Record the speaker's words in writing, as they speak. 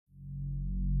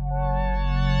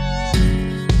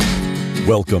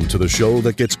Welcome to the show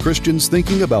that gets Christians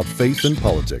thinking about faith and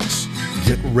politics.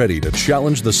 Get ready to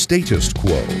challenge the status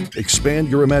quo, expand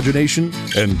your imagination,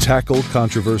 and tackle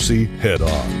controversy head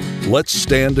on. Let's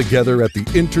stand together at the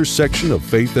intersection of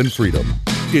faith and freedom.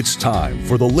 It's time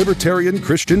for the Libertarian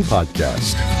Christian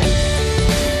Podcast.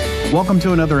 Welcome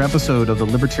to another episode of the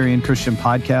Libertarian Christian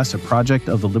Podcast, a project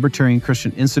of the Libertarian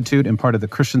Christian Institute and part of the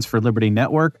Christians for Liberty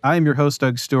Network. I am your host,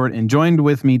 Doug Stewart, and joined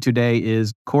with me today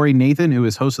is Corey Nathan, who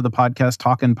is host of the podcast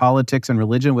Talkin' Politics and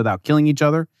Religion Without Killing Each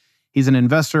Other. He's an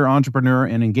investor, entrepreneur,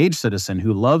 and engaged citizen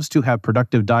who loves to have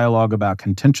productive dialogue about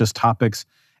contentious topics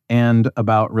and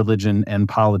about religion and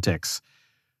politics.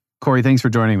 Corey, thanks for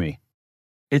joining me.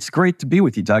 It's great to be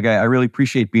with you, Doug. I really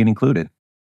appreciate being included.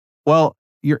 Well,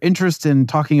 your interest in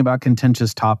talking about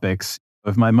contentious topics,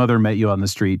 if my mother met you on the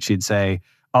street, she'd say,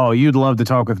 "Oh, you'd love to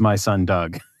talk with my son,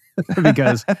 Doug,"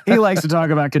 because he likes to talk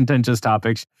about contentious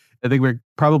topics. I think we're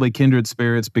probably kindred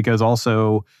spirits because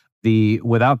also the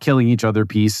without killing each other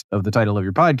piece of the title of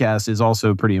your podcast is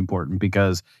also pretty important,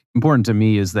 because important to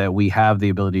me is that we have the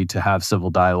ability to have civil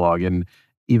dialogue. And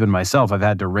even myself, I've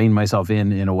had to rein myself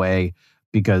in a way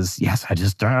because, yes,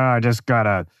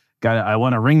 I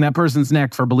want to wring that person's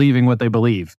neck for believing what they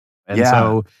believe. And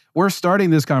so we're starting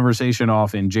this conversation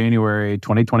off in January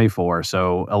 2024.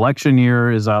 So election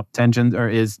year is up.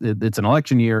 It's an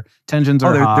election year. Tensions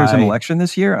are high. There's an election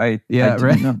this year? I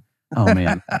didn't know. Oh,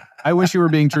 man. I wish you were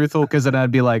being truthful, because then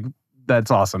I'd be like,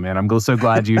 that's awesome, man. I'm so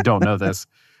glad you don't know this.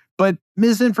 But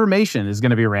misinformation is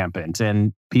going to be rampant,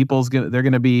 and they're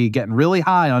going to be getting really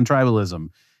high on tribalism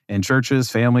in churches,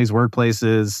 families,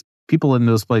 workplaces. People in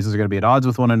those places are going to be at odds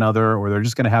with one another, or they're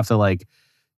just going to have to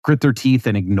grit their teeth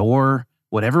and ignore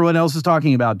what everyone else is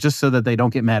talking about just so that they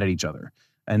don't get mad at each other.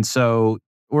 And so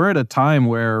we're at a time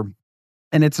where,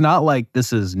 and it's not like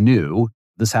this is new.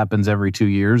 This happens every 2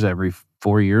 years, every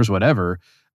 4 years, whatever,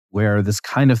 where this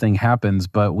kind of thing happens,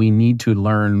 but we need to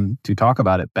learn to talk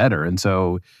about it better. And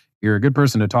so you're a good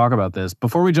person to talk about this.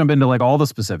 Before we jump into all the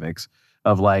specifics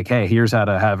of hey, here's how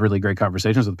to have really great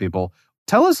conversations with people,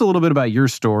 tell us a little bit about your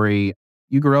story.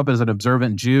 You grew up as an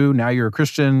observant Jew. Now you're a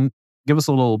Christian. Give us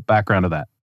a little background of that.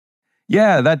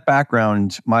 Yeah, that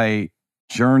background, my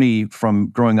journey from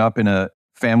growing up in a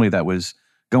family that was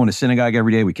going to synagogue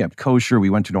every day. We kept kosher. We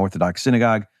went to an Orthodox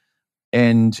synagogue.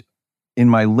 And in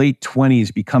my late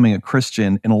 20s, becoming a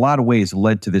Christian in a lot of ways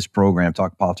led to this program,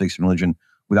 Talk Politics and Religion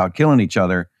Without Killing Each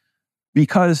Other.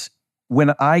 Because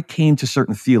when I came to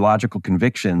certain theological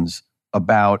convictions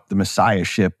about the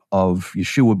messiahship of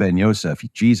Yeshua ben Yosef,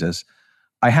 Jesus,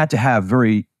 I had to have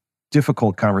very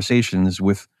difficult conversations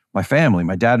with my family,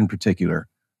 my dad in particular,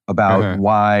 about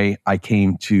why I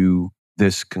came to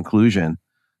this conclusion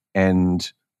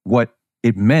and what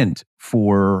it meant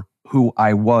for who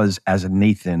I was as a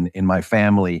Nathan in my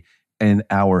family and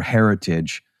our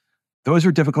heritage. Those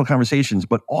are difficult conversations,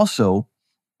 but also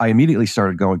I immediately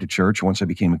started going to church once I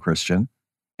became a Christian.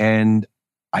 And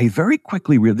I very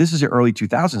quickly this is the early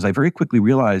 2000s, I very quickly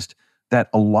realized that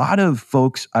a lot of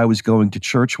folks I was going to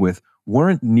church with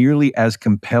weren't nearly as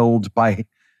compelled by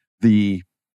the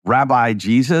Rabbi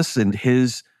Jesus and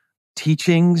his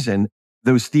teachings and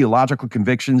those theological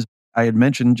convictions I had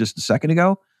mentioned just a second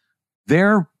ago.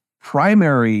 Their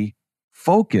primary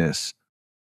focus,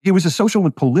 it was a social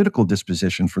and political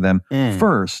disposition for them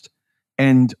first,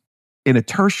 and in a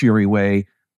tertiary way,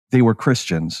 they were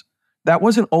Christians. That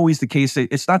wasn't always the case.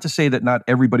 It's not to say that not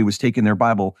everybody was taking their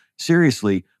Bible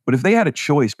seriously, but if they had a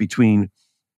choice between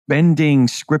bending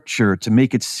scripture to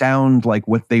make it sound like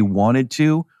what they wanted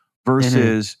to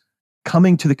versus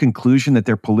coming to the conclusion that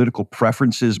their political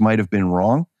preferences might have been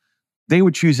wrong, they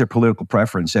would choose their political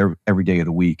preference every day of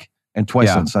the week and twice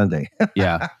on Sunday.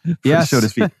 So to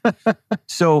speak.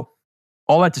 So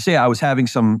all that to say, I was having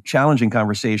some challenging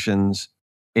conversations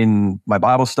in my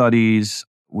Bible studies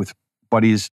with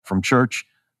buddies from church,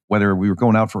 whether we were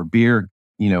going out for a beer,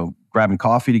 grabbing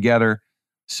coffee together.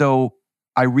 So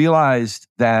I realized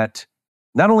that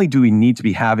not only do we need to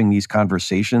be having these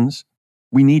conversations,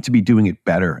 we need to be doing it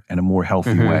better in a more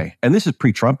healthy way. And this is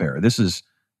pre-Trump era. This is,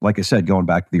 like I said, going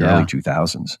back to the early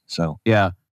 2000s. So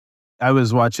yeah, I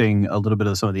was watching a little bit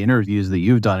of some of the interviews that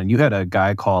you've done, and you had a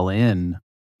guy call in.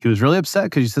 He was really upset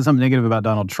because you said something negative about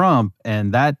Donald Trump,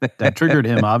 and that triggered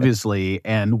him, obviously.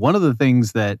 And one of the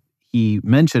things that he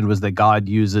mentioned was that God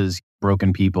uses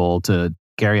broken people to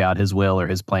carry out his will or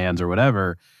his plans or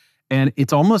whatever. And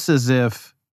it's almost as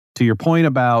if, to your point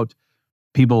about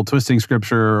people twisting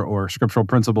scripture or scriptural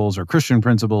principles or Christian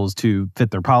principles to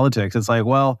fit their politics, it's like,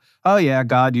 well, oh yeah,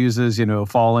 God uses,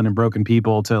 fallen and broken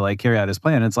people to carry out his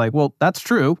plan. It's like, well, that's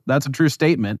true. That's a true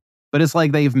statement. But it's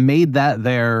like they've made that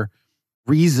their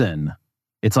reason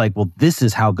It's like, well, this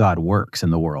is how God works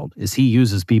in the world, is he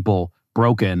uses people,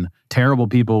 broken, terrible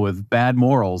people with bad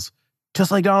morals,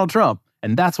 just like Donald Trump.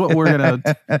 And that's what we're going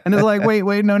to, and it's like,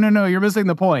 wait, no, you're missing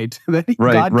the point. That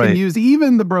God can use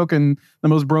even the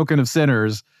most broken of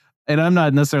sinners. And I'm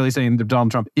not necessarily saying that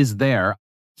Donald Trump is there.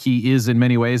 He is in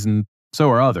many ways, and so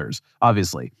are others,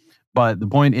 obviously. But the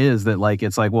point is that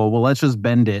it's like, well, let's just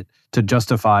bend it to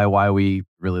justify why we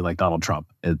really like Donald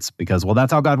Trump. It's because, well,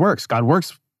 that's how God works. God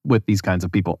works with these kinds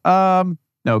of people.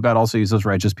 No, God also uses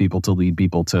righteous people to lead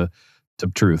people to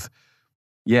truth.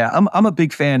 Yeah, I'm a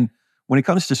big fan. When it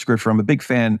comes to scripture, I'm a big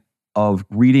fan of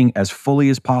reading as fully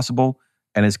as possible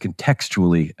and as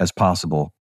contextually as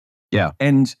possible. Yeah.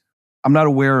 And I'm not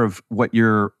aware of what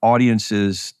your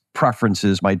audience's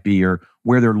preferences might be or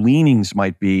where their leanings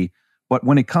might be. But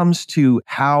when it comes to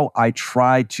how I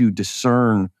try to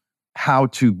discern how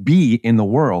to be in the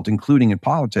world, including in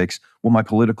politics, what my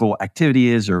political activity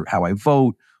is or how I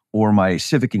vote or my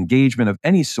civic engagement of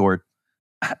any sort,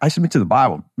 I submit to the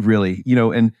Bible, really,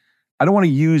 and I don't want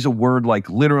to use a word like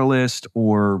literalist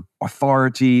or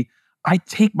authority. I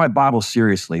take my Bible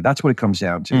seriously. That's what it comes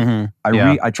down to.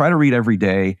 Mm-hmm. I try to read every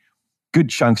day, good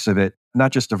chunks of it,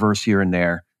 not just a verse here and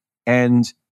there. And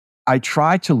I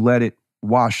try to let it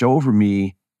wash over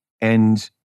me. And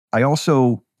I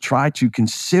also try to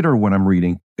consider what I'm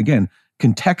reading, again,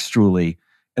 contextually,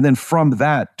 and then from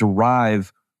that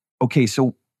derive, okay,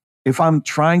 so if I'm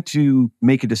trying to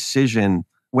make a decision,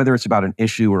 whether it's about an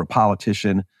issue or a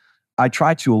politician, I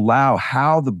try to allow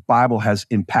how the Bible has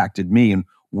impacted me and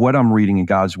what I'm reading in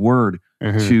God's word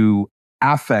to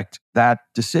affect that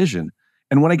decision.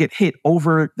 And when I get hit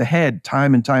over the head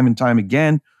time and time and time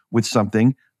again with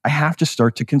something, I have to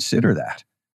start to consider that.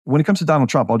 When it comes to Donald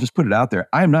Trump, I'll just put it out there.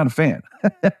 I am not a fan.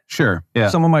 Sure. Yeah.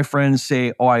 Some of my friends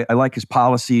say, oh, I like his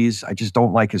policies. I just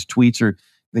don't like his tweets, or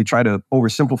they try to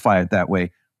oversimplify it that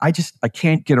way. I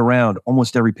can't get around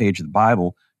almost every page of the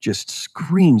Bible just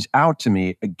screams out to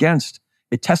me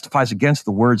it testifies against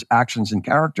the words, actions, and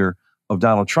character of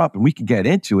Donald Trump. And we can get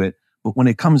into it. But when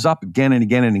it comes up again and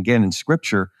again and again in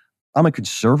scripture, I'm a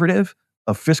conservative,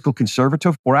 a fiscal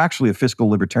conservative, or actually a fiscal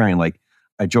libertarian. Like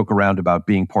I joke around about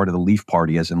being part of the Leaf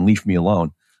Party, as in leave me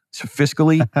alone. So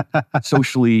fiscally,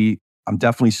 socially, I'm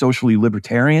definitely socially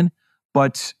libertarian,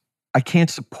 but I can't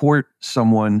support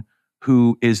someone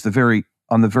who is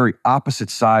on the very opposite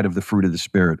side of the fruit of the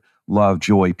Spirit: love,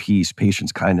 joy, peace,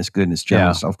 patience, kindness, goodness,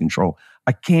 gentleness, self-control.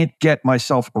 I can't get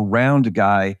myself around a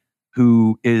guy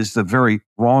who is the very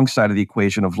wrong side of the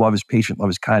equation of love is patient, love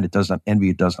is kind, it does not envy,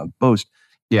 it does not boast.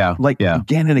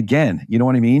 Again and again, you know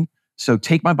what I mean? So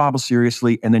take my Bible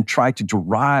seriously and then try to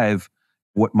derive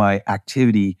what my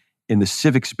activity in the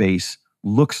civic space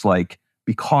looks like,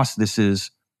 because this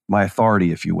is my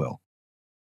authority, if you will.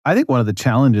 I think one of the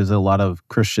challenges that a lot of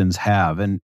Christians have,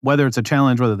 and whether it's a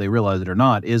challenge, whether they realize it or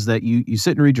not, is that you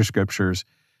sit and read your scriptures,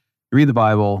 you read the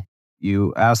Bible,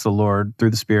 you ask the Lord through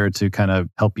the Spirit to kind of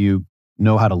help you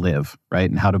know how to live, right?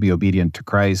 And how to be obedient to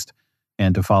Christ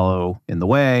and to follow in the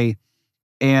way.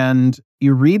 And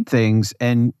you read things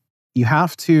and you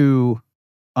have to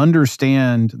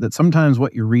understand that sometimes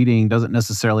what you're reading doesn't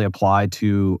necessarily apply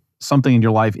to something in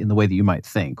your life in the way that you might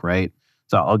think, right?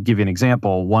 So I'll give you an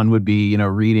example. One would be,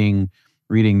 reading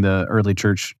the early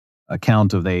church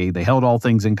account of they held all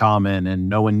things in common and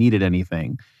no one needed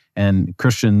anything. And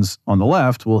Christians on the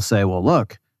left will say, well,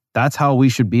 look, that's how we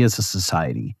should be as a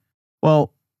society.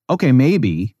 Well, okay,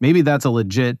 maybe that's a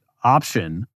legit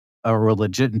option or a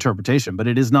legit interpretation, but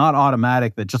it is not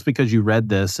automatic that just because you read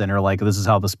this and are like, this is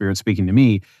how the Spirit's speaking to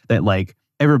me, that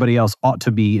everybody else ought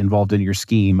to be involved in your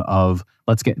scheme of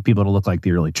let's get people to look like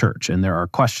the early church. And there are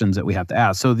questions that we have to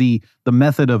ask. So the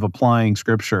method of applying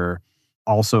scripture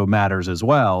also matters as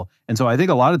well. And so I think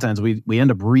a lot of times we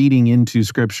end up reading into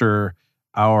scripture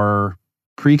our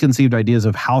preconceived ideas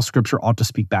of how scripture ought to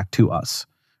speak back to us,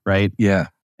 right? Yeah.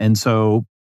 And so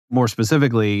more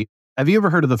specifically, have you ever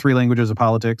heard of the three languages of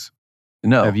politics?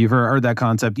 No. Have you ever heard that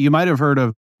concept? You might have heard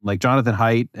of Jonathan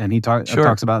Haidt, and he talks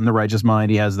about in The Righteous Mind,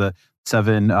 he has the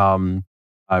 7,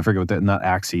 I forget what not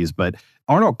axes, but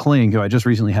Arnold Kling, who I just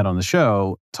recently had on the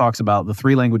show, talks about the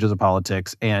three languages of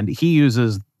politics, and he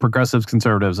uses progressives,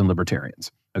 conservatives, and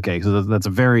libertarians. Okay, so that's a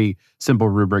very simple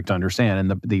rubric to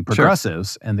understand. And the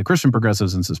progressives, and the Christian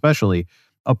progressives especially,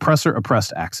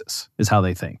 oppressor-oppressed axis is how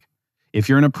they think. If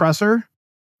you're an oppressor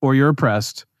or you're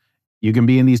oppressed, you can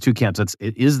be in these two camps.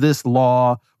 Is this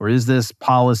law or is this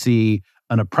policy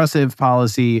an oppressive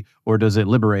policy, or does it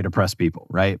liberate oppressed people,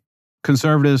 right?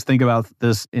 Conservatives think about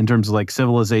this in terms of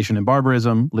civilization and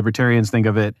barbarism. Libertarians think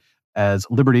of it as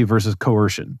liberty versus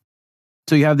coercion.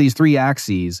 So you have these three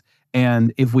axes,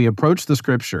 and if we approach the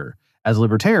scripture as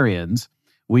libertarians,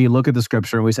 we look at the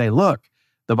scripture and we say, look,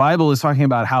 the Bible is talking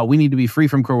about how we need to be free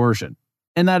from coercion.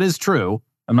 And that is true.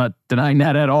 I'm not denying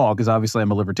that at all, because obviously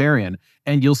I'm a libertarian.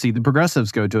 And you'll see the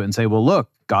progressives go to it and say, well, look,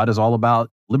 God is all about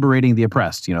liberating the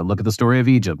oppressed. Look at the story of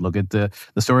Egypt. Look at the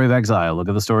story of exile. Look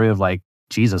at the story of like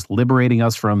Jesus liberating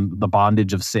us from the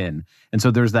bondage of sin. And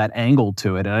so there's that angle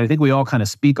to it. And I think we all kind of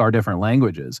speak our different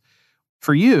languages.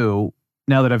 For you,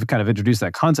 now that I've kind of introduced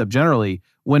that concept generally,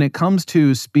 when it comes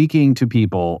to speaking to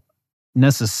people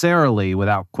necessarily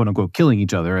without quote unquote killing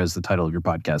each other, as the title of your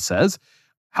podcast says,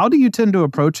 how do you tend to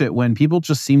approach it when people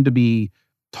just seem to be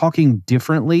talking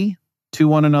differently to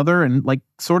one another and like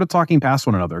sort of talking past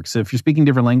one another? Because if you're speaking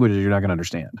different languages, you're not going to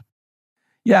understand.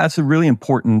 Yeah, it's a really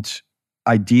important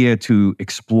idea to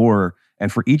explore and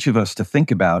for each of us to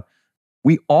think about.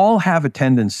 We all have a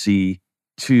tendency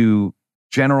to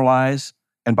generalize,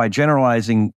 and by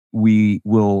generalizing, we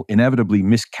will inevitably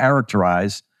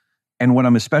mischaracterize. And what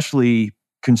I'm especially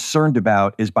concerned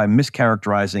about is by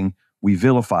mischaracterizing, we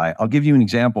vilify. I'll give you an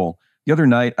example. The other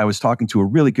night, I was talking to a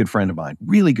really good friend of mine,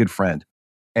 really good friend.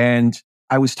 And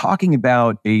I was talking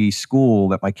about a school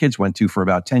that my kids went to for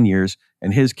about 10 years,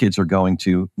 and his kids are going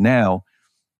to now.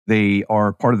 They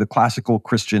are part of the classical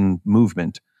Christian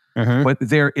movement. But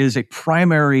there is a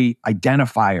primary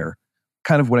identifier,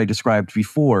 kind of what I described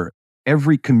before.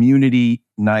 Every community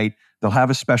night, they'll have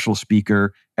a special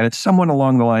speaker, and it's someone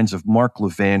along the lines of Mark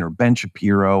Levin or Ben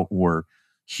Shapiro or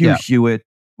Hugh Hewitt,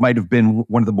 might have been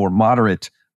one of the more moderate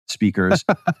speakers.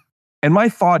 And my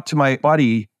thought to my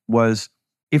buddy was,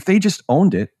 if they just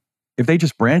owned it, if they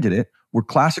just branded it, we're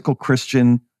classical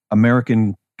Christian,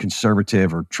 American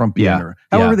conservative or Trumpian or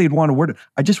however they'd want to word it.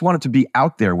 I just wanted to be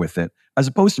out there with it, as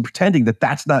opposed to pretending that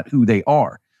that's not who they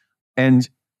are. And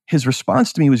his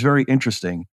response to me was very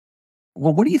interesting.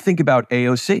 Well, what do you think about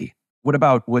AOC? What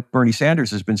about what Bernie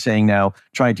Sanders has been saying now,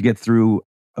 trying to get through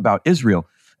about Israel?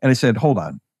 And I said, hold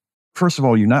on. First of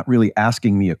all, you're not really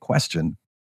asking me a question.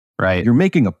 Right. You're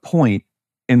making a point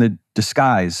in the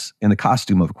disguise, in the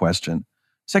costume of a question.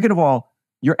 Second of all,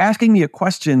 you're asking me a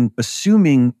question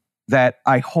assuming that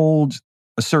I hold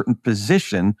a certain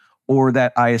position or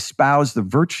that I espouse the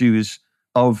virtues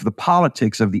of the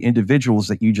politics of the individuals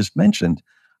that you just mentioned.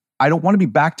 I don't want to be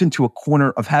backed into a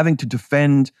corner of having to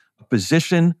defend a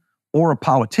position or a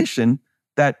politician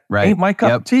that ain't my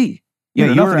cup of tea.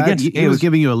 He was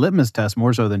giving you a litmus test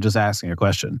more so than just asking a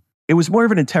question. It was more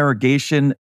of an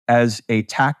interrogation as a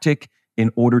tactic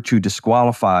in order to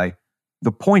disqualify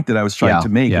the point that I was trying to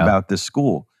make about this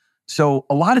school. So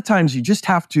a lot of times you just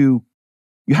have to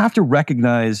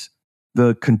recognize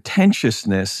the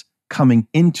contentiousness coming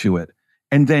into it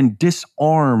and then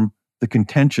disarm the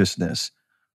contentiousness.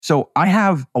 So I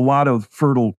have a lot of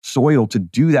fertile soil to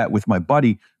do that with my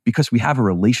buddy because we have a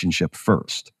relationship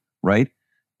first, right?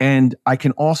 And I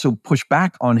can also push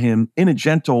back on him in a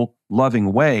gentle,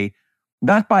 loving way,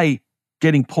 not by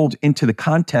getting pulled into the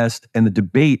contest and the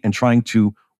debate and trying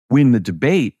to win the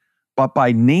debate, but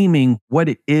by naming what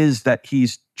it is that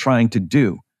he's trying to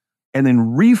do. And then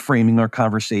reframing our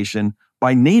conversation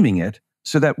by naming it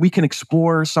so that we can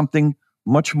explore something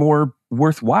much more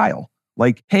worthwhile.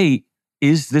 Like, hey,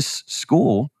 is this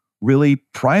school really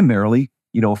primarily,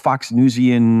 Fox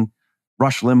Newsian,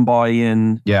 Rush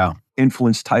Limbaugh'ian,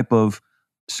 influence type of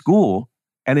school?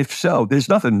 And if so, there's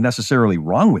nothing necessarily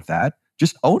wrong with that.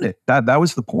 Just own it. That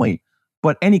was the point.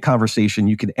 But any conversation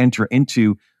you can enter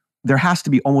into, there has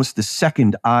to be almost the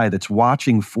second eye that's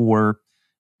watching for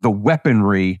the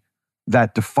weaponry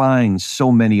that defines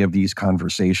so many of these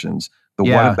conversations. The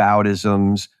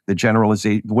whataboutisms, the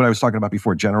generalization, what I was talking about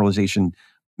before, generalization,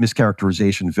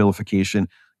 mischaracterization, vilification,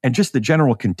 and just the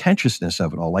general contentiousness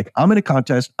of it all. Like, I'm in a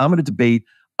contest, I'm in a debate,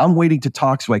 I'm waiting to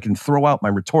talk so I can throw out my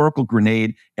rhetorical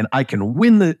grenade and I can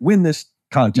win this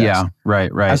contest. Yeah,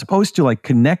 right. As opposed to like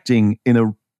connecting in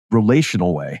a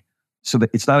relational way, so that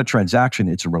it's not a transaction,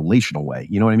 it's a relational way.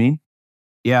 You know what I mean?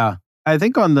 Yeah. I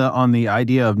think on the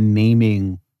idea of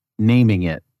naming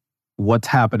it, what's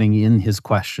happening in his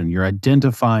question, you're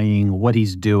identifying what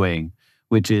he's doing,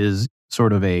 which is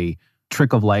sort of a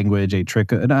trick of language,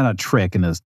 not a trick in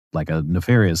this like a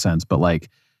nefarious sense, but like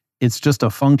it's just a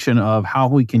function of how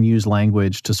we can use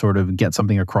language to sort of get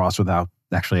something across without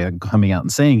actually coming out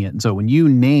and saying it. And so when you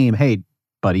name, hey,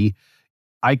 buddy,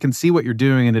 I can see what you're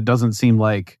doing, and it doesn't seem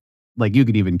like you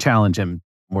could even challenge him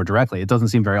more directly. It doesn't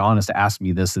seem very honest to ask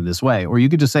me this in this way. Or you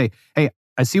could just say, hey,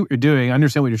 I see what you're doing. I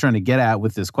understand what you're trying to get at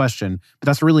with this question, but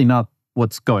that's really not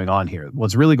what's going on here.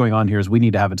 What's really going on here is we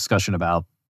need to have a discussion about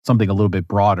something a little bit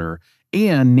broader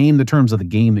and name the terms of the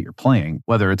game that you're playing,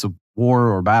 whether it's a war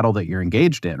or battle that you're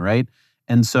engaged in, right?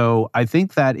 And so I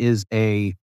think that is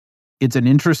a it's an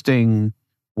interesting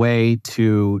way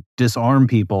to disarm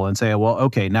people and say, well,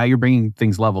 okay, now you're bringing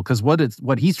things level. Because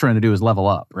what he's trying to do is level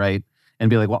up, right? And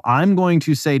be like, well, I'm going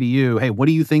to say to you, hey, what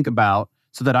do you think about,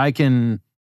 so that I can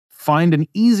find an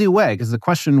easy way, because the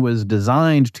question was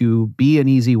designed to be an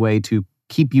easy way to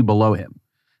keep you below him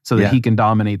so that he can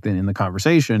dominate in the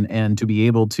conversation, and to be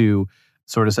able to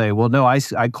sort of say, well, no,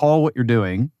 I call what you're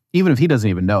doing, even if he doesn't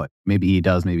even know it. Maybe he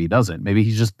does, maybe he doesn't. Maybe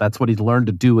he's just, that's what he's learned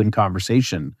to do in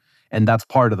conversation. And that's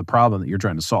part of the problem that you're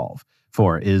trying to solve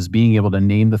for, is being able to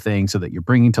name the thing so that you're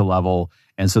bringing to level,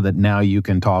 and so that now you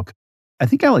can talk. I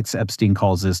think Alex Epstein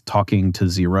calls this talking to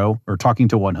zero or talking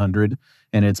to 100.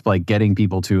 And it's like getting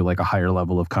people to like a higher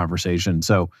level of conversation.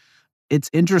 So it's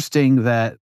interesting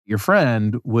that your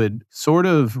friend would sort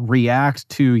of react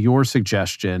to your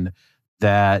suggestion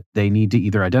that they need to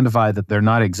either identify that they're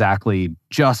not exactly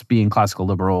just being classical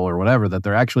liberal or whatever, that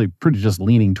they're actually pretty just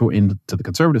leaning into the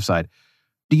conservative side.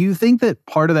 Do you think that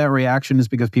part of that reaction is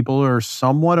because people are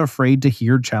somewhat afraid to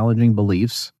hear challenging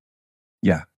beliefs?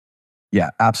 Yeah,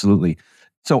 absolutely.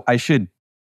 So I should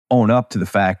own up to the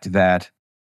fact that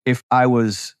if I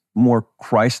was more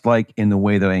Christ-like in the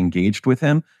way that I engaged with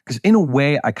him, because in a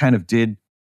way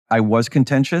I was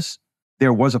contentious.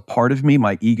 There was a part of me,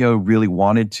 my ego really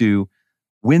wanted to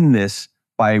win this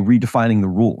by redefining the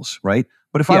rules, right?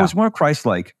 But if I was more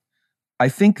Christ-like, I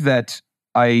think that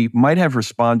I might have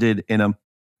responded in a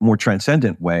more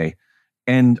transcendent way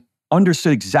and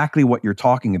understood exactly what you're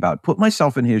talking about, put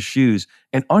myself in his shoes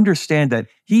and understand that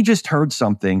he just heard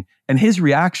something and his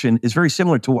reaction is very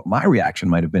similar to what my reaction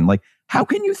might have been. Like, how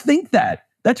can you think that?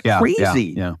 That's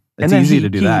crazy. Yeah. It's easy to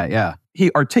do that. Yeah. He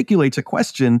articulates a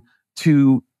question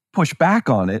to push back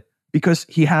on it because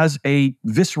he has a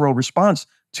visceral response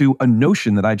to a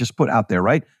notion that I just put out there,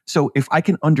 right? So if I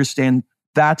can understand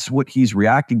that's what he's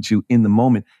reacting to in the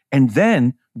moment, and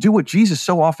then do what Jesus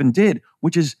so often did,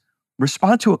 which is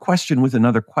respond to a question with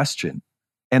another question,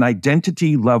 an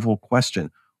identity level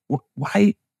question.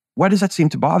 Why does that seem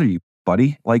to bother you,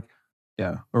 buddy? Like,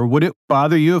 yeah. Or would it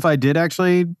bother you if I did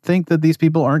actually think that these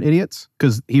people aren't idiots?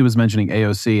 Because he was mentioning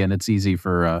AOC, and it's easy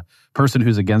for a person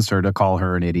who's against her to call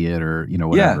her an idiot or,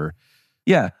 whatever.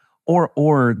 Yeah.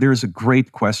 Or there's a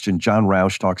great question. John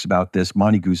Roush talks about this.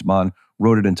 Monty Guzman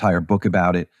wrote an entire book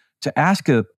about it. To ask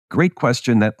a great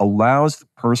question that allows the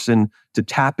person to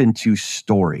tap into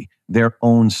story, their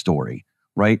own story,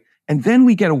 right? And then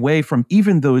we get away from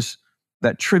even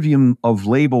that trivium of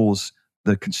labels,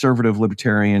 the conservative,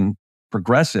 libertarian,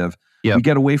 progressive. Yep. We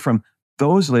get away from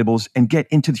those labels and get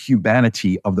into the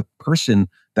humanity of the person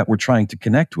that we're trying to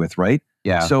connect with, right?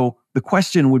 Yeah. So the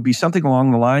question would be something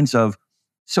along the lines of,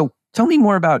 so tell me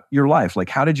more about your life. Like,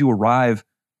 how did you arrive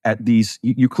at these?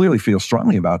 You clearly feel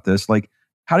strongly about this. Like,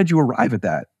 how did you arrive at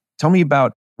that? Tell me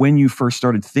about when you first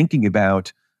started thinking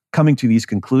about coming to these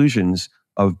conclusions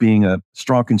of being a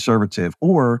strong conservative,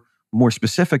 or more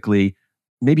specifically,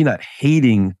 maybe not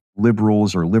hating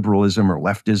liberals or liberalism or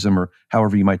leftism or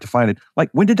however you might define it. Like,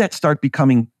 when did that start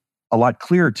becoming a lot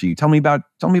clearer to you? Tell me about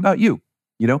you,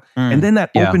 And then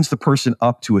that opens the person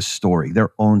up to a story, their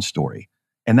own story.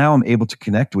 And now I'm able to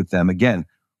connect with them again,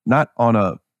 not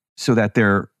so that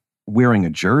they're wearing a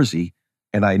jersey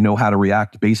and I know how to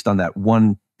react based on that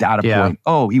one data point.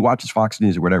 Oh, he watches Fox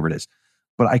News or whatever it is.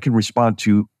 But I can respond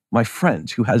to my friend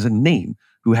who has a name,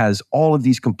 who has all of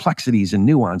these complexities and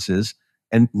nuances.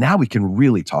 And now we can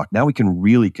really talk. Now we can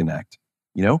really connect,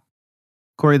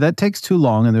 Corey, that takes too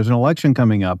long, and there's an election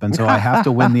coming up. And so I have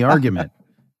to win the argument.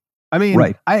 I mean,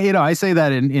 right. I say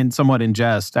that in somewhat in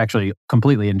jest, actually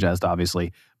completely in jest,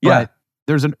 obviously. But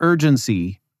there's an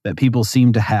urgency that people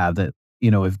seem to have that,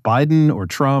 if Biden or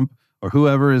Trump or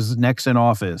whoever is next in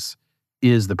office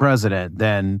is the president,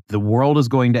 then the world is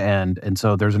going to end. And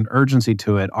so there's an urgency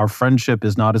to it. Our friendship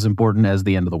is not as important as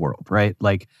the end of the world, right?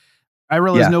 Like, I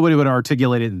realize nobody would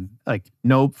articulate it. Like,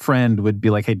 no friend would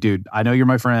be like, hey, dude, I know you're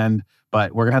my friend,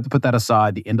 but we're going to have to put that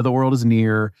aside. The end of the world is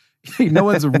near. No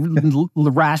one's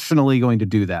rationally going to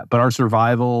do that. But our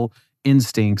survival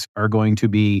instincts are going to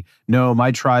be, no,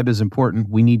 my tribe is important.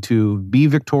 We need to be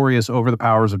victorious over the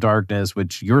powers of darkness,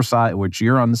 which you're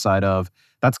on the side of.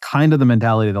 That's kind of the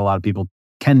mentality that a lot of people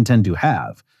can tend to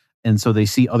have. And so they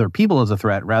see other people as a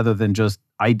threat rather than just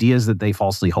ideas that they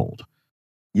falsely hold.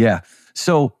 Yeah.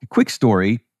 So, quick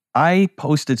story. I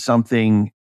posted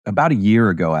something about a year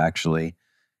ago, actually,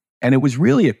 and it was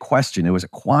really a question. It was a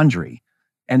quandary.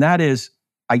 And that is,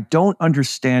 I don't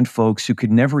understand folks who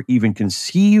could never even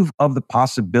conceive of the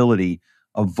possibility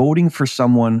of voting for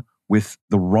someone with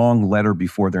the wrong letter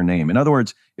before their name. In other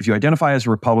words, if you identify as a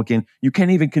Republican, you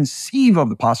can't even conceive of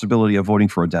the possibility of voting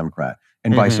for a Democrat,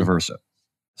 and vice versa.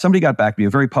 Somebody got back to me, a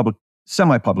very public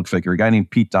semi-public figure, a guy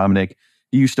named Pete Dominick.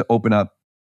 He used to open up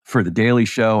for The Daily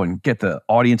Show and get the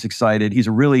audience excited. He's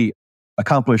a really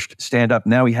accomplished stand-up.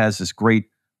 Now he has this great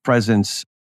presence,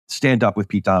 stand-up with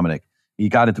Pete Dominick. He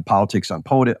got into politics on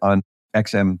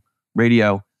XM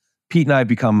radio. Pete and I have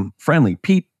become friendly.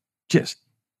 Pete just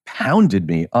pounded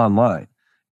me online.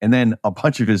 And then a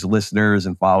bunch of his listeners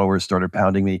and followers started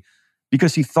pounding me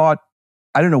because he thought,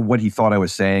 I don't know what he thought I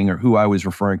was saying or who I was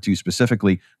referring to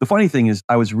specifically. The funny thing is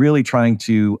I was really trying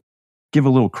to give a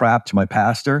little crap to my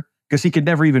pastor because he could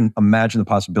never even imagine the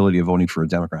possibility of voting for a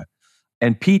Democrat.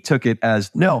 And Pete took it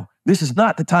as, no, this is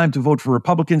not the time to vote for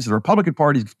Republicans. The Republican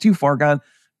Party is too far gone.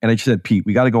 And I just said, Pete,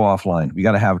 we got to go offline. We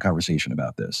got to have a conversation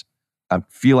about this. I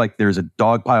feel like there's a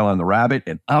dog pile on the rabbit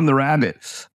and I'm the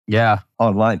rabbit. Yeah.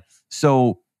 Online.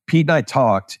 So Pete and I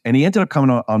talked and he ended up coming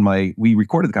on we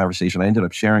recorded the conversation. I ended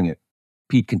up sharing it.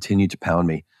 Pete continued to pound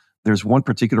me. There's one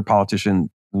particular politician,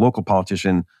 local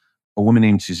politician, a woman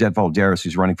named Suzette Valderas,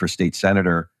 who's running for state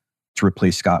senator to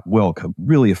replace Scott Wilk, a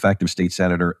really effective state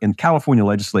senator. In California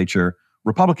legislature,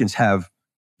 Republicans have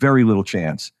very little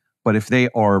chance. But if they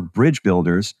are bridge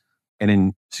builders, and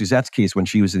in Suzette's case, when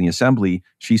she was in the assembly,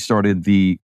 she started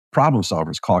the Problem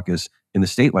Solvers Caucus in the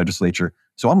state legislature.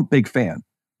 So I'm a big fan.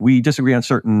 We disagree on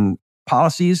certain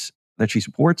policies that she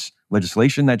supports,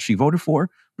 legislation that she voted for,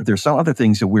 but there's some other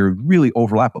things that we're really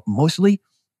overlap. But mostly,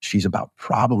 she's about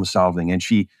problem solving.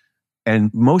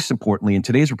 And most importantly, in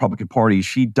today's Republican Party,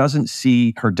 she doesn't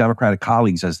see her Democratic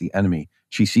colleagues as the enemy.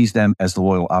 She sees them as the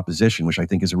loyal opposition, which I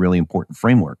think is a really important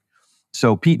framework.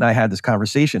 So Pete and I had this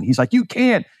conversation. He's like, you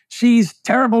can't. She's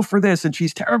terrible for this and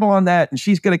she's terrible on that and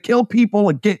she's going to kill people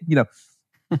and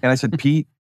And I said, Pete,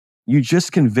 you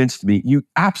just convinced me. You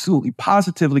absolutely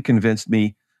positively convinced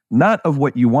me, not of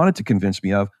what you wanted to convince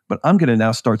me of, but I'm going to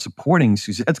now start supporting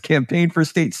Suzette's campaign for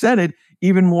state senate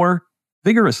even more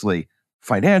vigorously,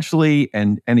 financially,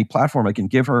 and any platform I can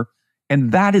give her.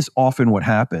 And that is often what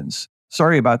happens.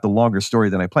 Sorry about the longer story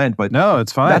than I planned, but no,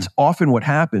 it's fine. That's often what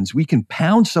happens. We can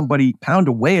pound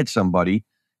away at somebody,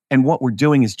 and what we're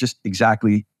doing is just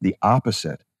exactly the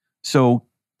opposite. So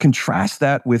contrast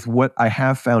that with what I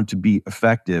have found to be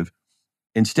effective.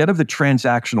 Instead of the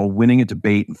transactional winning a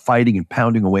debate and fighting and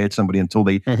pounding away at somebody until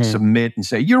they submit and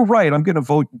say, you're right, I'm going to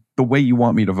vote the way you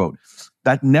want me to vote.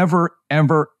 That never,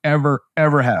 ever, ever,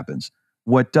 ever happens.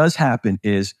 What does happen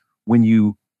is when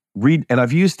you read, and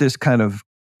I've used this kind of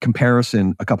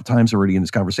comparison a couple times already in this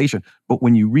conversation, but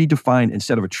when you redefine,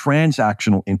 instead of a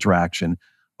transactional interaction,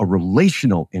 a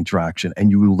relational interaction, and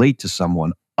you relate to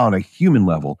someone on a human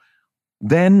level,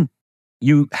 then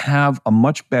you have a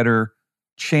much better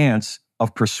chance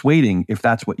of persuading if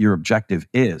that's what your objective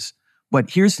is. But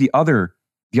here's the other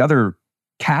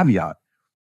caveat.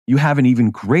 You have an even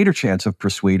greater chance of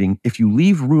persuading if you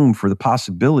leave room for the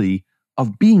possibility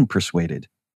of being persuaded.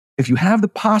 If you have the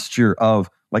posture of,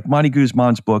 like Monty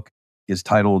Guzman's book is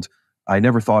titled, I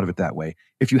Never Thought of It That Way.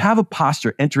 If you have a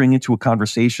posture entering into a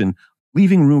conversation,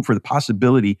 leaving room for the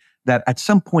possibility that at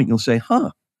some point you'll say,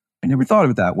 I never thought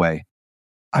of it that way.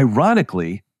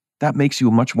 Ironically, that makes you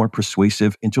a much more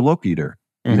persuasive interlocutor,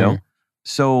 you know?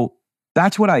 So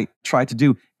that's what I try to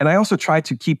do. And I also try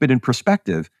to keep it in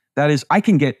perspective. That is, I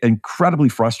can get incredibly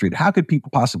frustrated. How could people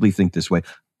possibly think this way?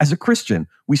 As a Christian,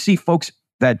 we see folks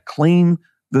that claim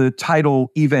the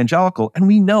title evangelical, and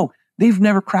we know they've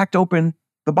never cracked open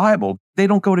the Bible. They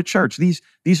don't go to church.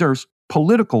 These are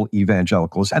political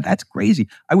evangelicals, and that's crazy.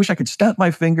 I wish I could snap my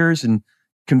fingers and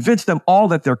convince them all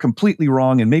that they're completely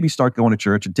wrong and maybe start going to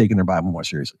church and taking their Bible more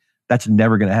seriously. That's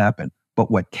never going to happen.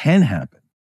 But what can happen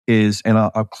is, and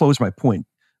I'll close my point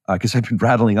because I've been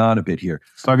rattling on a bit here.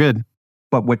 It's all good.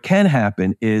 But what can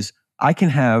happen is I can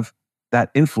have that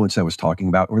influence I was talking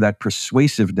about, or that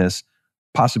persuasiveness,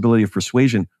 possibility of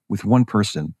persuasion with one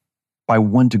person by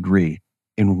 1 degree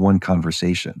in one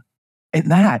conversation.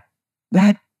 And that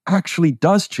actually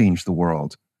does change the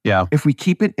world. Yeah. If we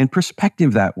keep it in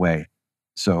perspective that way.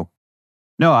 So.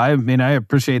 No, I mean, I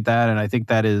appreciate that. And I think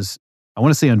that is, I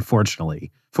want to say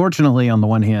unfortunately. Fortunately, on the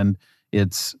one hand,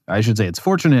 it's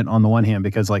fortunate on the one hand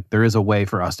because like there is a way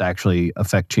for us to actually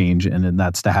affect change, and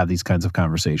that's to have these kinds of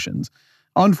conversations.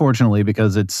 Unfortunately,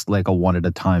 because it's like a one at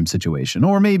a time situation,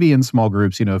 or maybe in small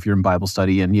groups, if you're in Bible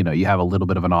study and, you have a little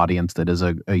bit of an audience that is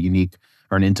a unique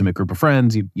or an intimate group of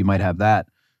friends, you might have that.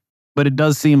 But it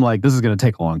does seem like this is going to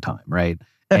take a long time, right?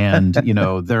 And,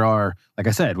 there are, like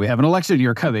I said, we have an election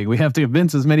year coming. We have to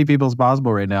convince as many people as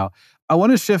possible right now. I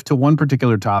want to shift to one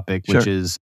particular topic, which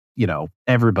is,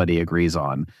 everybody agrees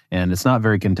on, and it's not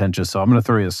very contentious. So I'm going to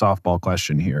throw you a softball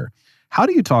question here. How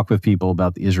do you talk with people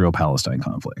about the Israel-Palestine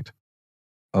conflict?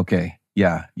 Okay.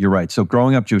 Yeah, you're right. So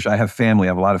growing up Jewish, I have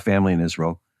a lot of family in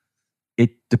Israel.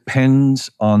 it depends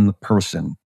on the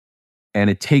person. And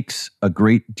it takes a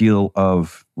great deal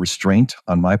of restraint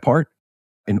on my part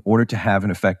in order to have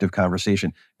an effective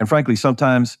conversation. And frankly,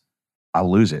 sometimes I'll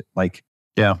lose it. Like,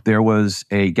 there was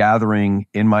a gathering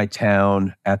in my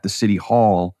town at the city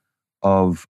hall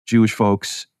of Jewish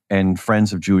folks and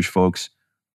friends of Jewish folks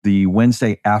the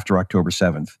Wednesday after October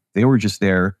 7th. They were just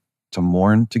there to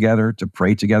mourn together, to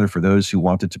pray together for those who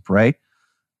wanted to pray,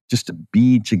 just to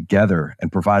be together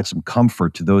and provide some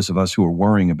comfort to those of us who are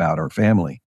worrying about our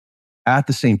family. At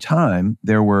the same time,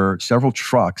 there were several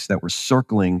trucks that were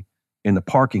circling in the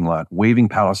parking lot, waving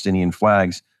Palestinian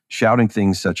flags, shouting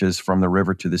things such as "from the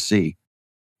river to the sea."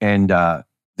 And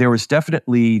there was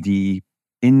definitely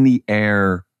in the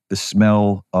air, the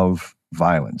smell of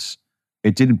violence.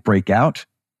 It didn't break out,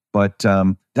 but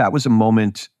that was a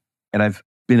moment, and I've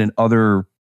been in other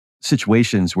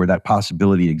situations where that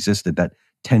possibility existed, that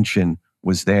tension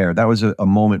was there. That was a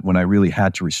moment when I really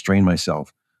had to restrain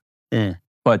myself.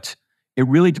 But it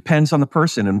really depends on the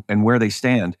person and where they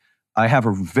stand. I have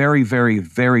a very, very,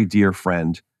 very dear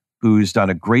friend who's done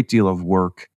a great deal of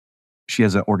work. She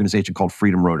has an organization called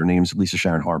Freedom Road. Her name's Lisa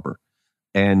Sharon Harper.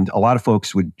 And a lot of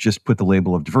folks would just put the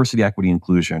label of diversity, equity,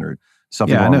 inclusion, or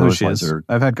something along those lines.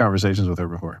 I've had conversations with her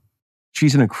before.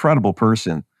 She's an incredible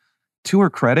person. To her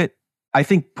credit, I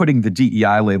think putting the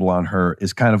DEI label on her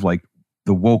is kind of like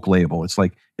the woke label. It's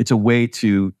like, it's a way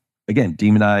to, again,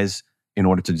 demonize in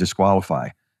order to disqualify.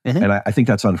 And I think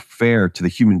that's unfair to the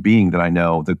human being that I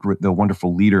know, the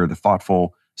wonderful leader, the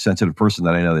thoughtful, sensitive person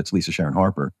that I know, that's Lisa Sharon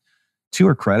Harper. To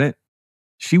her credit,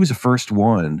 she was the first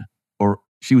one, or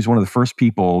she was one of the first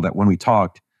people that when we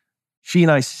talked, she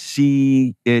and I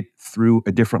see it through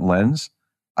a different lens.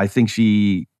 I think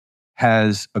she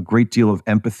has a great deal of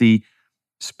empathy,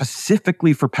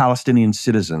 specifically for Palestinian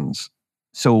citizens.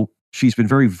 So she's been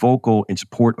very vocal in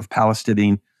support of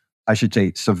Palestinian, I should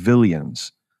say,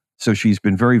 civilians. So she's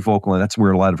been very vocal, and that's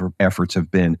where a lot of her efforts have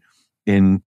been,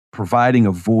 in providing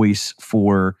a voice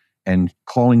for and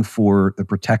calling for the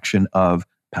protection of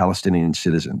Palestinian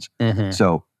citizens.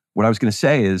 So what I was going to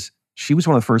say is, she was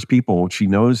one of the first people, she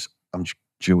knows I'm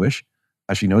Jewish,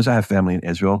 she knows I have family in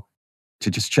Israel,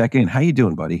 to just check in. How you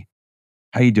doing, buddy?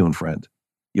 How you doing, friend?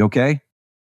 You okay?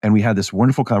 And we had this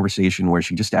wonderful conversation where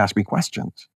she just asked me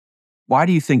questions. Why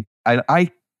do you think, I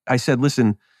said,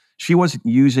 listen, she wasn't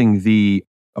using the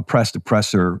oppressed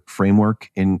oppressor framework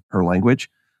in her language,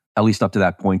 at least up to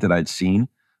that point that I'd seen.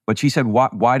 But she said,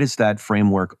 why does that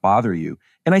framework bother you?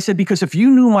 And I said, because if you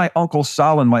knew my Uncle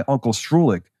Sal and my Uncle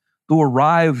Strulik, who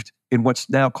arrived in what's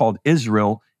now called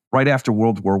Israel right after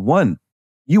World War I,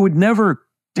 you would never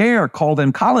dare call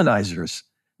them colonizers.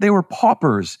 They were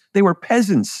paupers. They were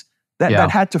peasants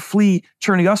that had to flee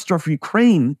Cherny Ostrov,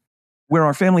 Ukraine, where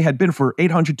our family had been for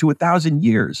 800 to 1,000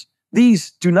 years.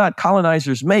 These do not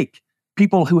colonizers make.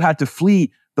 People who had to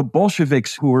flee the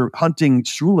Bolsheviks who were hunting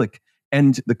Strulik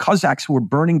and the Cossacks who were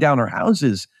burning down our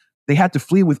houses. They had to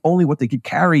flee with only what they could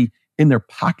carry in their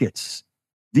pockets.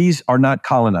 These are not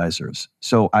colonizers.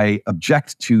 So I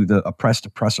object to the oppressed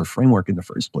oppressor framework in the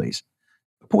first place.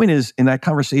 The point is, in that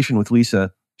conversation with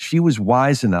Lisa, she was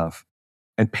wise enough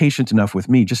and patient enough with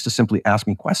me just to simply ask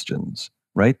me questions,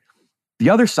 right? The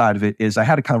other side of it is, I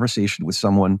had a conversation with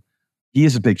someone, he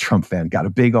is a big Trump fan, got a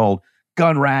big old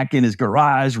gun rack in his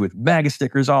garage with MAGA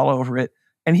stickers all over it.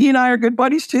 And he and I are good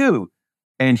buddies too.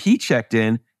 And he checked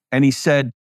in and he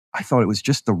said, I thought it was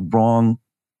just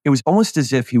it was almost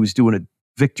as if he was doing a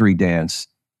victory dance,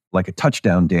 like a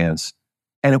touchdown dance.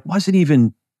 And it wasn't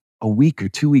even a week or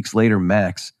 2 weeks later,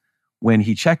 max, when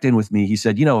he checked in with me, he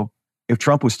said, if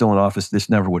Trump was still in office, this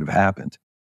never would have happened.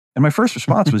 And my first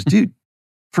response was, dude,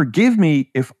 forgive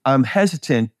me if I'm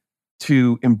hesitant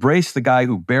to embrace the guy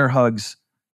who bear hugs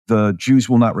the Jews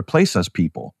will not replace us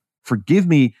people. Forgive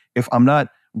me if I'm not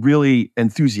really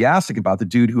enthusiastic about the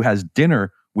dude who has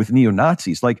dinner with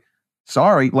neo-Nazis. Like,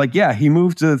 sorry, like, yeah, he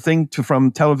moved the thing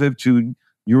from Tel Aviv to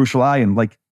Yerushalayim.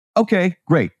 Like, okay,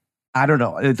 great. I don't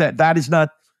know. That is not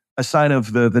a sign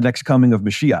of the next coming of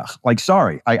Mashiach. Like,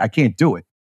 sorry, I can't do it.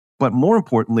 But more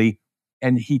importantly,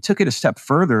 and he took it a step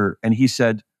further and he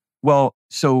said, well,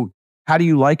 so how do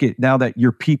you like it now that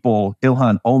your people,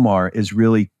 Ilhan Omar, is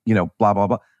really, blah, blah,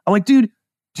 blah. I'm like, dude,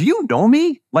 do you know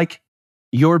me? Like,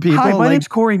 your people? Hi, my name's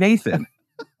Corey Nathan.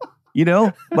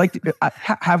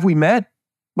 Have we met?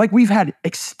 Like, we've had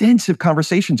extensive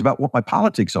conversations about what my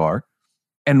politics are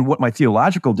and what my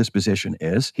theological disposition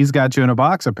is. He's got you in a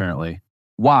box, apparently.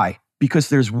 Why? Because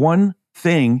there's one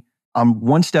thing, I'm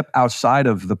one step outside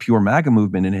of the pure MAGA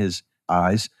movement in his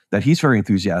eyes, that he's very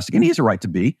enthusiastic, and he has a right to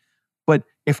be. But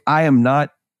if I am not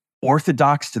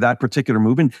orthodox to that particular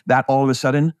movement, that all of a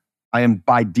sudden I am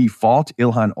by default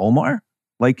Ilhan Omar.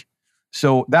 Like,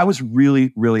 so that was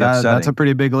really, really upsetting. That's a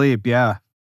pretty big leap. Yeah.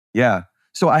 Yeah.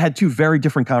 So I had two very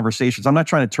different conversations. I'm not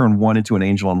trying to turn one into an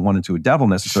angel and one into a devil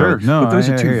necessarily. Sure. No, but those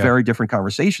I are hear two ya. very different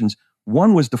conversations.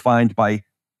 One was defined by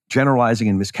generalizing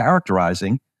and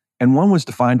mischaracterizing, and one was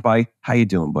defined by, how you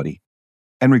doing, buddy?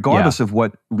 And regardless of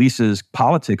what Lisa's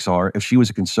politics are, if she was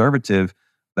a conservative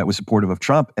that was supportive of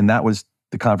Trump and that was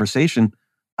the conversation,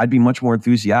 I'd be much more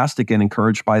enthusiastic and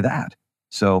encouraged by that.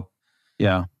 So,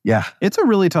 yeah. yeah. It's a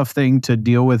really tough thing to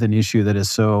deal with an issue that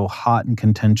is so hot and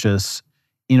contentious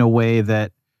in a way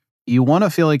that you want to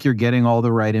feel like you're getting all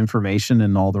the right information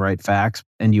and all the right facts.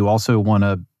 And you also want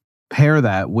to pair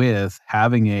that with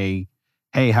having a,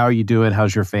 hey, how are you doing?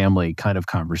 How's your family kind of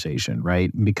conversation,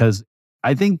 right? Because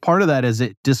I think part of that is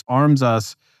it disarms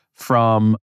us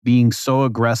from being so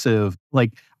aggressive.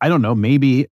 Like, I don't know,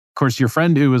 maybe, of course, your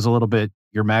friend who was a little bit,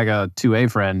 your MAGA 2A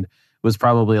friend was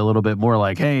probably a little bit more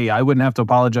like, hey, I wouldn't have to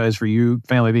apologize for you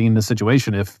family being in this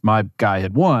situation if my guy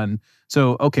had won.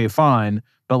 So, okay, fine.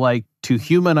 But like, to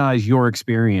humanize your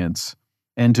experience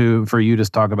and for you to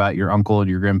talk about your uncle and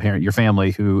your grandparent, your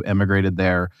family who emigrated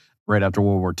there right after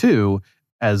World War II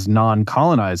as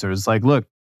non-colonizers, like, look,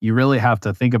 you really have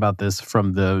to think about this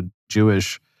from the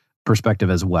Jewish perspective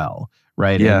as well,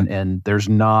 right? Yeah. And there's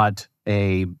not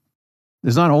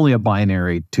only a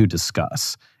binary to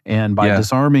discuss. And by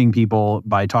disarming people,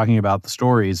 by talking about the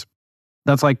stories,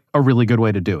 that's like a really good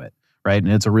way to do it, right?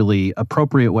 And it's a really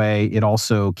appropriate way. It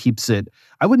also keeps it,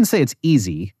 I wouldn't say it's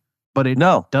easy, but it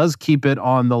does keep it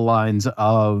on the lines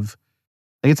of,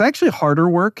 like, it's actually harder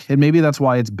work, and maybe that's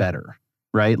why it's better,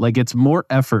 right? Like, it's more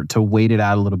effort to wait it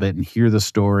out a little bit and hear the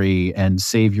story and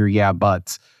save your yeah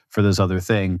buts for this other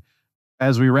thing.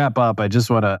 As we wrap up, I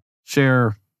just want to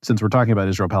share, since we're talking about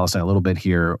Israel-Palestine a little bit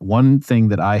here, one thing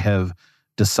that I have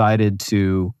decided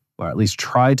to, or at least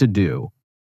try to do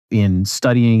in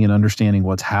studying and understanding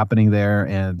what's happening there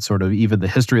and sort of even the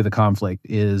history of the conflict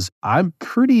is, I'm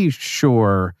pretty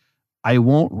sure I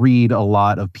won't read a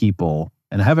lot of people,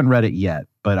 and I haven't read it yet,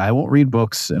 but I won't read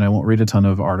books and I won't read a ton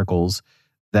of articles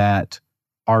that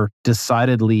are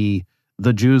decidedly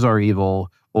the Jews are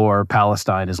evil or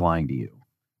Palestine is lying to you,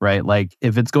 right? Like,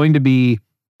 if it's going to be,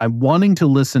 I'm wanting to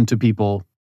listen to people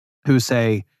who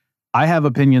say, I have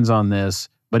opinions on this,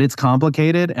 but it's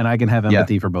complicated and I can have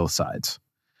empathy for both sides.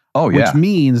 Oh, yeah. Which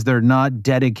means they're not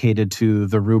dedicated to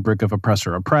the rubric of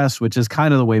oppressor oppressed, which is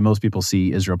kind of the way most people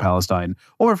see Israel-Palestine.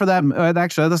 Or for that,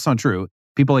 actually, that's not true.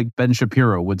 People like Ben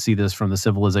Shapiro would see this from the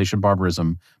civilization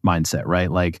barbarism mindset, right?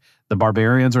 Like, the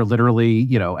barbarians are literally,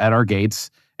 at our gates,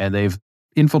 and they've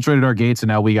infiltrated our gates, and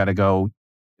now we got to go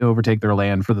overtake their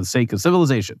land for the sake of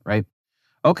civilization, right?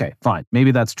 Okay, fine.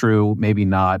 Maybe that's true. Maybe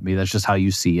not. Maybe that's just how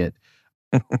you see it.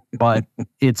 But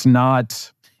it's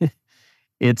not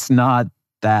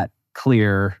that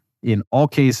clear in all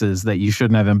cases that you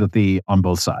shouldn't have empathy on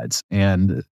both sides,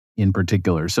 and in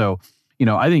particular. So,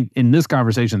 I think in this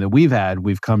conversation that we've had,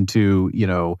 we've come to,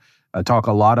 talk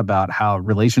a lot about how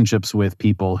relationships with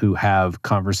people who have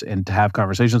and to have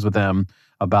conversations with them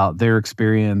about their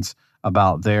experience,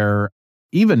 about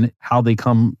even how they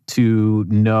come to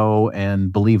know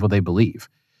and believe what they believe.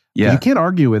 Yeah. You can't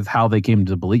argue with how they came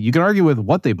to believe. You can argue with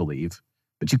what they believe,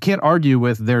 but you can't argue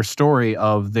with their story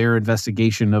of their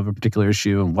investigation of a particular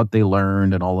issue and what they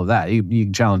learned and all of that. You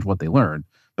can challenge what they learned,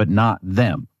 but not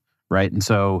them, right? And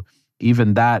so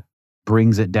even that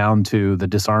brings it down to the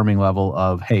disarming level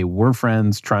of, hey, we're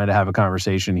friends trying to have a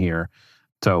conversation here.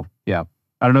 So, yeah.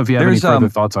 I don't know if you have any further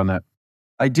thoughts on that.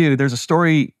 I do. There's a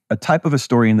story, a type of a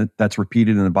story that's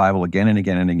repeated in the Bible again and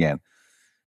again and again.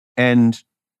 And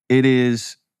it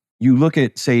is, you look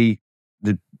at, say,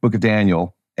 the book of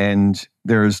Daniel, and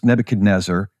there's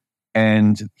Nebuchadnezzar,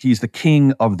 and he's the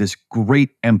king of this great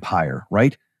empire,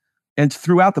 right? And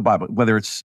throughout the Bible, whether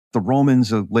it's the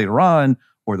Romans later on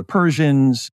or the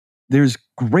Persians, there's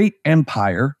great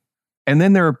empire. And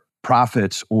then there are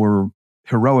prophets or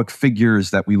heroic figures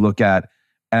that we look at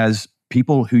as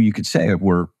people who you could say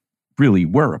were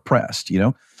oppressed,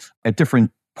 at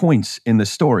different points in the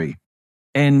story.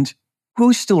 And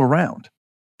who's still around?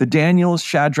 The Daniels,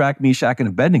 Shadrach, Meshach, and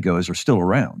Abednego are still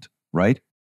around, right?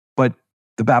 But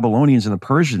the Babylonians and the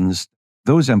Persians,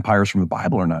 those empires from the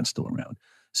Bible are not still around.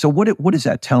 So what does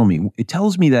that tell me? It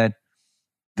tells me that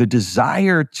the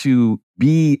desire to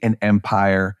be an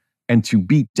empire and to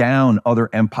beat down other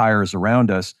empires around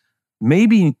us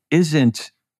maybe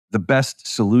isn't the best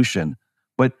solution.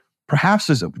 But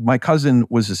perhaps my cousin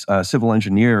was a civil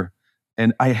engineer,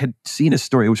 and I had seen a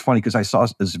story. It was funny because I saw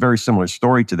a very similar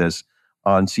story to this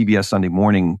on CBS Sunday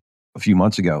Morning a few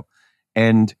months ago.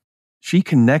 And she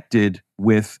connected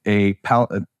with a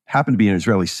happened to be an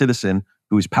Israeli citizen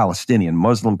who was Palestinian,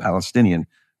 Muslim Palestinian.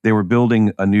 They were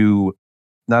building a new,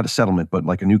 not a settlement, but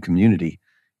like a new community.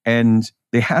 And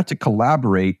they had to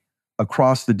collaborate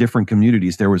across the different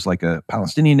communities. There was like a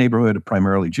Palestinian neighborhood, a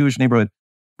primarily Jewish neighborhood,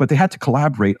 but they had to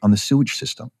collaborate on the sewage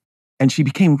system. And she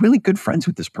became really good friends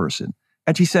with this person.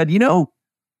 And she said,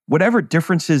 whatever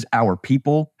differences our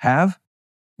people have,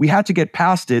 we had to get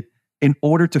past it in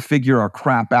order to figure our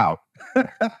crap out.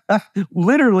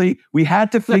 Literally, we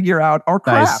had to figure out our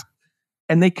crap. Nice.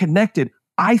 And they connected.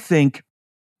 I think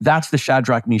that's the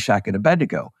Shadrach, Meshach, and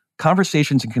Abednego.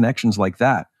 Conversations and connections like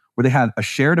that, where they had a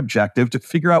shared objective to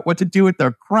figure out what to do with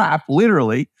their crap,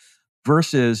 literally,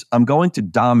 versus I'm going to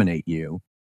dominate you.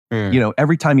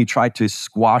 Every time you try to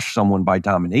squash someone by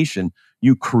domination,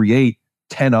 you create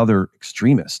 10 other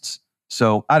extremists.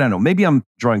 So I don't know, maybe I'm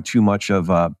drawing too much of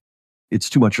it's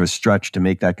too much of a stretch to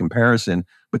make that comparison,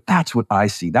 but that's what I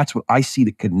see. That's what I see,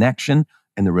 the connection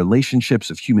and the relationships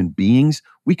of human beings.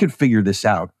 We could figure this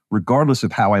out regardless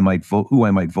of how I might vote, who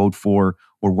I might vote for,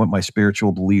 or what my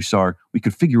spiritual beliefs are. We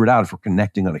could figure it out if we're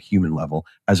connecting on a human level,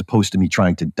 as opposed to me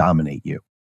trying to dominate you.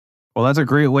 Well, that's a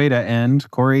great way to end.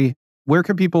 Corey, where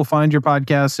can people find your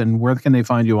podcast, and where can they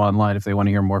find you online if they want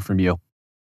to hear more from you?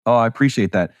 Oh, I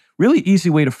appreciate that. Really easy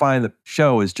way to find the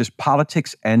show is just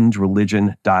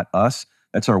politicsandreligion.us.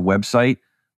 That's our website.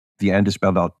 The end is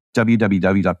spelled out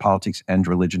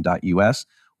www.politicsandreligion.us.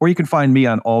 Or you can find me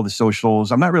on all the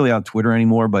socials. I'm not really on Twitter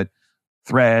anymore, but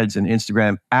Threads and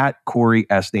Instagram at Corey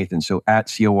S. Nathan. So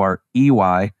at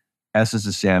Corey, S as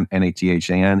a Sam,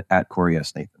 Nathan, at Corey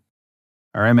S. Nathan.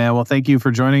 All right, man. Well, thank you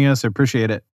for joining us. I appreciate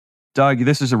it. Doug,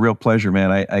 this is a real pleasure,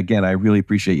 man. I really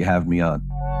appreciate you having me on.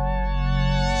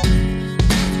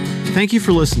 Thank you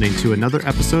for listening to another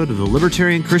episode of the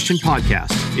Libertarian Christian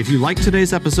Podcast. If you liked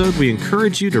today's episode, we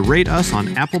encourage you to rate us on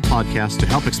Apple Podcasts to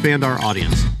help expand our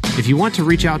audience. If you want to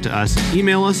reach out to us,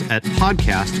 email us at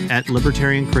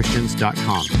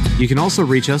podcast@libertarianchristians.com. You can also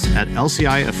reach us at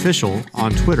LCI Official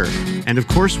on Twitter. And of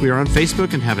course, we are on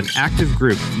Facebook and have an active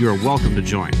group you are welcome to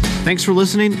join. Thanks for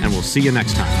listening, and we'll see you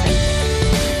next time.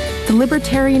 The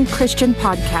Libertarian Christian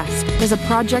Podcast is a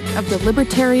project of the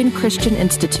Libertarian Christian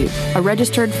Institute, a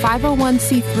registered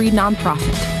 501c3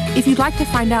 nonprofit. If you'd like to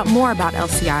find out more about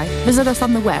LCI, visit us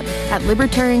on the web at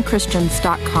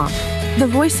libertarianchristians.com. The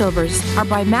voiceovers are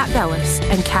by Matt Bellis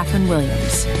and Catherine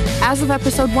Williams. As of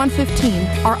episode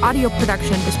 115, our audio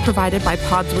production is provided by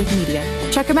Podsworth Media.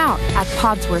 Check them out at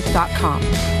podsworth.com.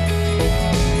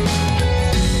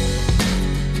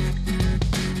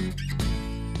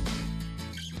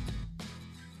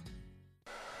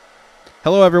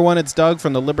 Hello, everyone. It's Doug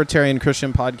from the Libertarian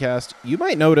Christian Podcast. You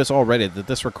might notice already that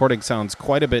this recording sounds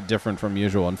quite a bit different from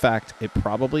usual. In fact, it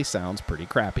probably sounds pretty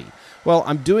crappy. Well,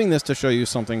 I'm doing this to show you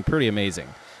something pretty amazing.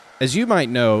 As you might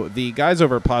know, the guys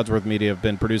over at Podsworth Media have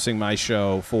been producing my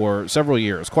show for several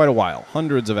years, quite a while,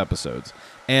 hundreds of episodes.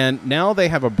 And now they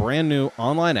have a brand new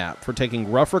online app for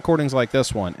taking rough recordings like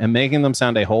this one and making them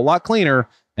sound a whole lot cleaner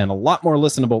and a lot more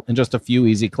listenable in just a few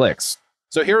easy clicks.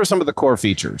 So here are some of the core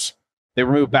features. They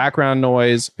remove background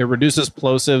noise. It reduces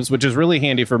plosives, which is really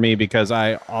handy for me because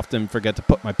I often forget to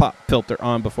put my pop filter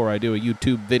on before I do a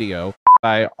YouTube video.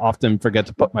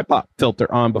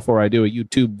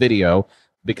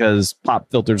 Because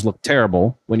pop filters look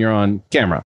terrible when you're on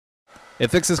camera. It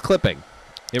fixes clipping.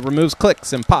 It removes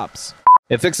clicks and pops.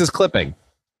 It fixes clipping.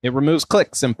 It removes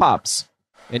clicks and pops.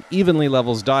 It evenly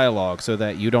levels dialogue so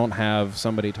that you don't have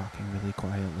somebody talking really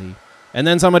quietly and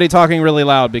then somebody talking really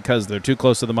loud because they're too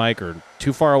close to the mic or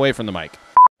too far away from the mic.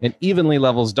 It evenly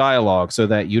levels dialogue so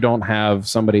that you don't have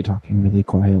somebody talking really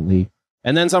quietly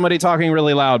and then somebody talking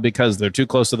really loud because they're too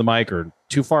close to the mic or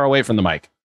too far away from the mic.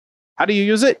 How do you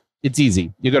use it? It's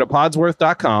easy. You go to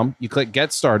podsworth.com, you click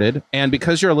Get Started, and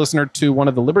because you're a listener to one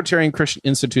of the Libertarian Christian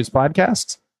Institute's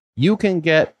podcasts, you can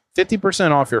get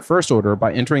 50% off your first order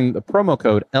by entering the promo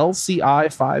code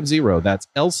LCI50. That's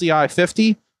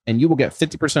LCI50. And you will get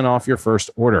 50% off your first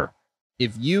order.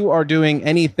 If you are doing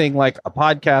anything like a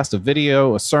podcast, a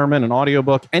video, a sermon, an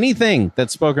audiobook, anything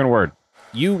that's spoken word,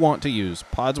 you want to use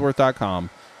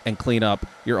podsworth.com and clean up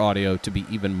your audio to be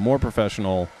even more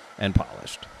professional and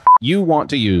polished. You want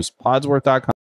to use podsworth.com